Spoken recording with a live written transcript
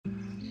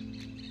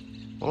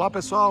Olá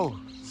pessoal,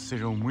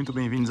 sejam muito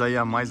bem-vindos aí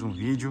a mais um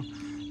vídeo.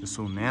 Eu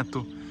sou o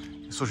Neto,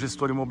 eu sou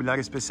gestor imobiliário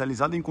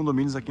especializado em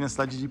condomínios aqui na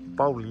cidade de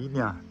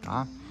PAULÍNIA,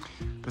 tá?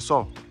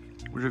 Pessoal,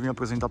 hoje eu vim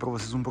apresentar para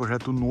vocês um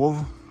projeto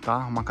novo, tá?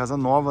 Uma casa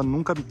nova,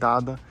 nunca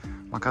habitada,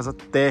 uma casa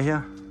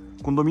térrea,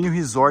 condomínio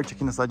resort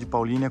aqui na cidade de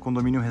PAULÍNIA,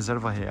 condomínio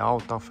reserva real,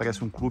 tá?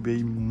 Oferece um clube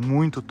aí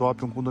muito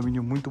top, um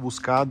condomínio muito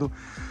buscado,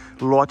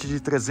 lote de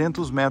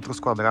 300 metros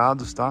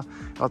quadrados, tá?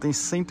 Ela tem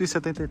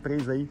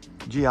 173 aí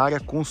de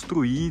área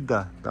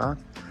construída, tá?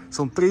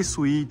 São 3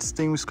 suítes,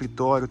 tem um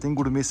escritório, tem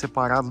gourmet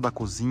separado da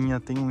cozinha,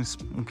 tem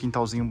um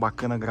quintalzinho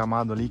bacana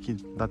gramado ali que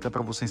dá até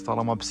para você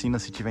instalar uma piscina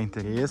se tiver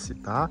interesse,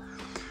 tá?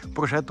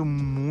 Projeto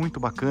muito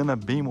bacana,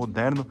 bem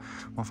moderno,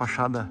 uma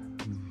fachada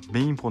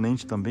bem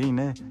imponente também,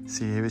 né?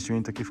 Esse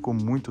revestimento aqui ficou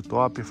muito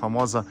top, a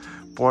famosa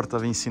porta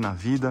vence na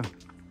vida,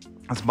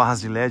 as barras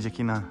de LED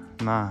aqui na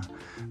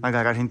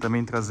garagem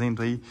também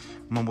trazendo aí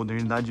uma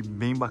modernidade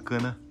bem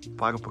bacana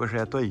para o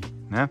projeto aí,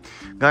 né?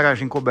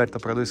 Garagem coberta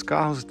para 2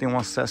 carros, tem um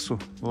acesso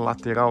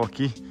lateral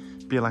aqui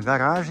pela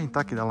garagem,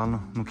 tá? Que dá lá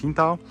no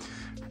quintal,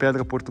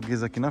 pedra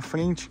portuguesa aqui na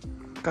frente,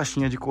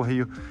 caixinha de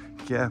correio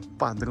que é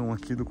padrão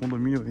aqui do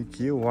condomínio e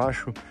que eu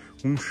acho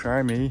um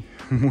charme aí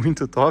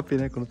muito top,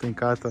 né? Quando tem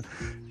carta,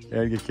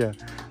 ergue aqui a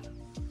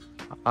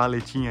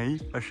aletinha aí,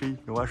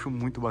 eu acho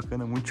muito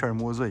bacana, muito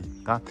charmoso aí,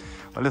 tá?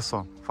 Olha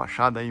só,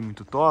 fachada aí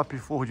muito top,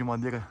 forro de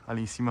madeira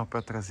ali em cima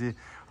para trazer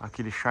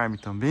aquele charme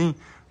também,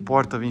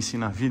 porta vence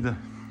na vida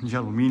de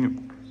alumínio,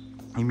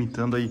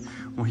 imitando aí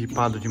um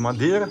ripado de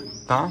madeira,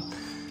 tá?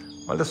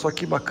 Olha só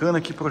que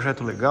bacana, que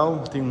projeto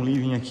legal, tem um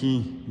living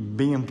aqui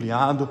bem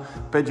ampliado,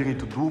 pé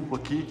direito duplo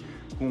aqui,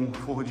 com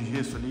forro de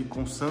gesso ali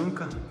com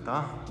sanca,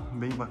 tá?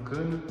 Bem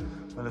bacana,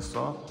 olha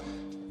só.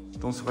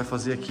 Então você vai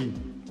fazer aqui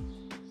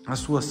a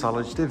sua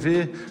sala de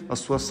TV, a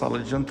sua sala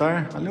de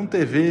jantar, ali um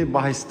TV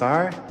 /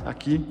 estar,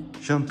 aqui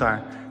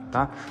jantar,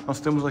 tá?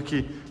 Nós temos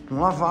aqui um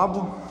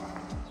lavabo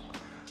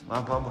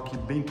aqui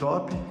bem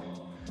top,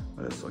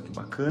 olha só que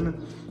bacana.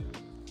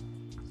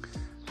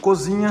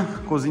 Cozinha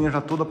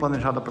já toda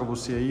planejada para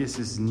você aí,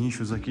 esses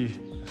nichos aqui,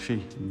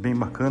 achei bem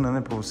bacana, né?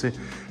 Para você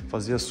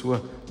fazer a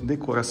sua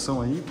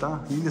decoração aí,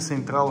 tá? Ilha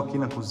central aqui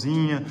na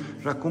cozinha,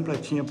 já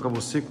completinha para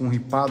você, com um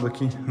ripado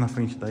aqui na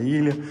frente da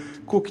ilha,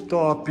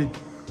 cooktop,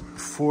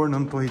 forno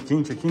no torre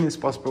quente aqui, né?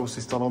 Espaço para você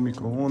instalar o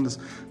micro-ondas,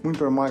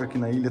 muito armário aqui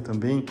na ilha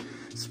também,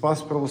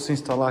 espaço para você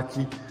instalar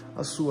aqui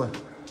a sua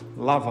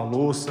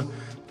lava-louça,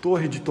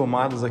 torre de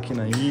tomadas aqui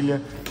na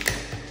ilha,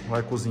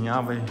 vai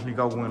cozinhar, vai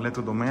ligar algum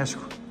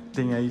eletrodoméstico,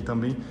 tem aí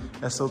também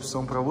essa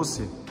opção para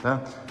você,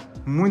 tá?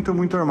 Muito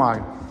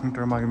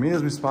armário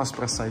mesmo, espaço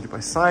para side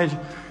by side,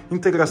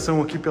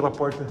 integração aqui pela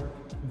porta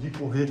de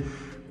correr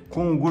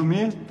com o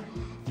gourmet,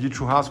 de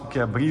churrasco,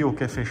 quer abrir ou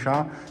quer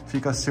fechar,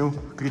 fica a seu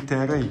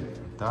critério aí,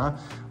 tá?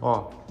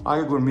 Ó,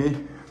 área gourmet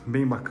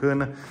bem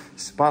bacana,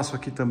 espaço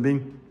aqui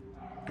também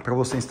para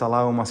você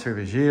instalar uma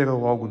cervejeira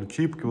ou algo do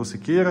tipo que você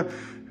queira,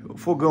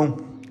 fogão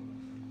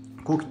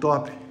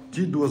cooktop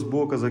de 2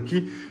 bocas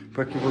aqui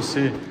para que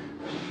você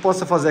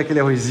possa fazer aquele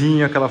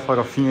arrozinho, aquela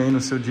farofinha aí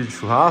no seu dia de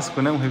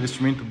churrasco, né? Um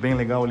revestimento bem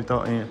legal ali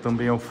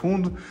também ao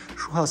fundo,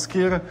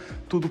 churrasqueira,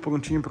 tudo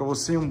prontinho para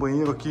você, um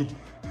banheiro aqui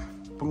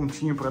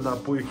prontinho para dar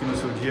apoio aqui no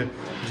seu dia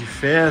de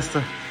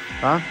festa,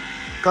 tá?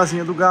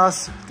 Casinha do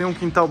gás, tem um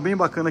quintal bem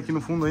bacana aqui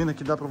no fundo ainda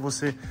que dá para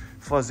você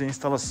fazer a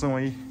instalação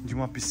aí de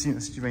uma piscina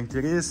se tiver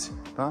interesse,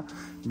 tá?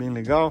 Bem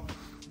legal.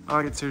 A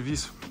área de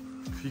serviço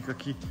fica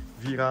aqui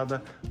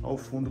virada ao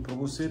fundo para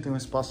você, tem um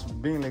espaço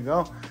bem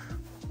legal,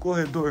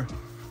 corredor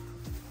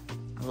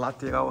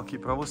lateral aqui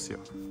para você,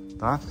 ó,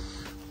 tá?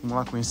 Vamos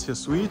lá conhecer as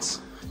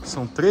suítes,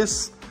 são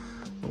 3,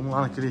 vamos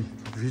lá naquele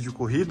vídeo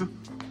corrido,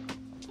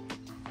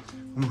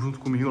 vamos junto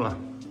comigo lá.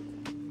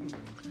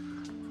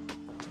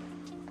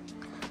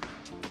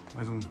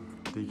 Mais um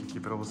take aqui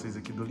para vocês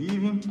aqui do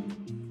living.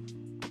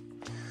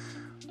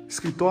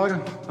 Escritório,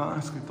 tá?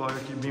 Escritório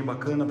aqui bem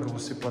bacana para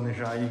você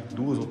planejar aí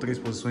 2 ou 3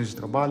 posições de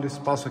trabalho.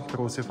 Espaço aqui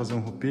para você fazer um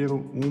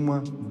roupeiro,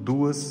 1,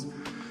 2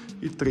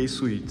 e 3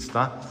 suítes,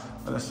 tá?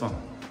 Olha só,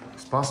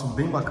 espaço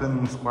bem bacana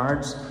nos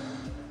quartos,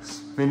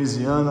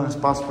 veneziana,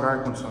 espaço para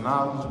ar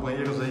condicionado, os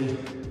banheiros aí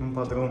num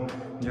padrão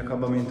de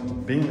acabamento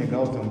bem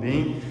legal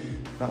também,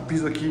 tá?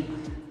 Piso aqui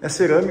é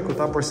cerâmico,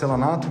 tá?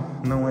 Porcelanato,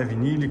 não é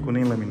vinílico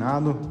nem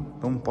laminado,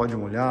 então pode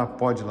molhar,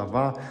 pode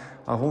lavar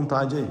à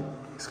vontade aí.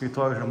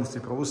 Escritório já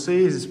mostrei para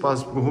vocês,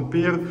 espaço para o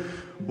roupeiro,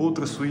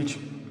 outra suíte,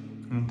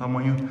 um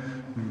tamanho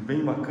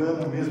bem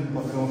bacana, mesmo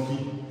padrão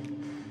aqui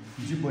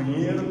de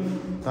banheiro,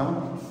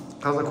 tá?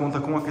 Casa conta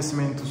com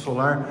aquecimento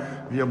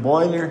solar via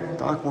boiler,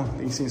 tá?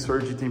 Tem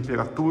sensor de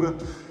temperatura,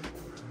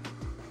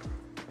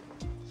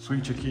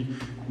 suíte aqui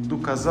do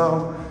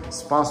casal,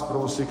 espaço para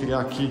você criar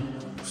aqui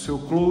o seu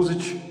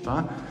closet,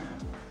 tá?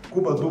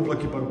 Cuba dupla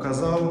aqui para o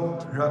casal,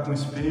 já com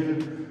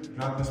espelho,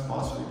 já com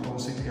espaço para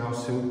você criar o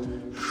seu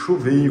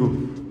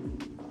chuveiro.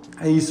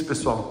 É isso,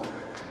 pessoal.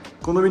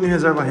 Condomínio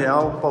reserva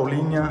real,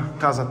 PAULÍNIA,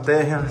 casa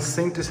térrea,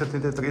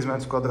 173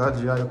 metros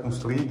quadrados de área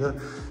construída,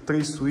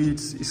 3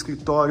 suítes,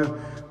 escritório,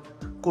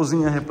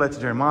 cozinha repleta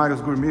de armários,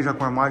 gourmet já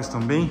com armários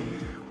também,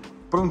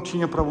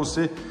 prontinha para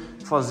você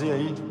fazer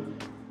aí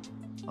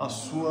a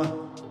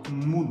sua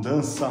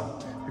mudança.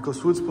 Fico à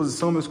sua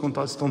disposição, meus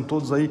contatos estão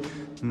todos aí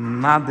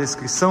na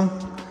descrição.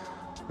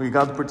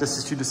 Obrigado por ter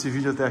assistido esse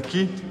vídeo até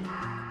aqui.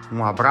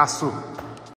 Um abraço.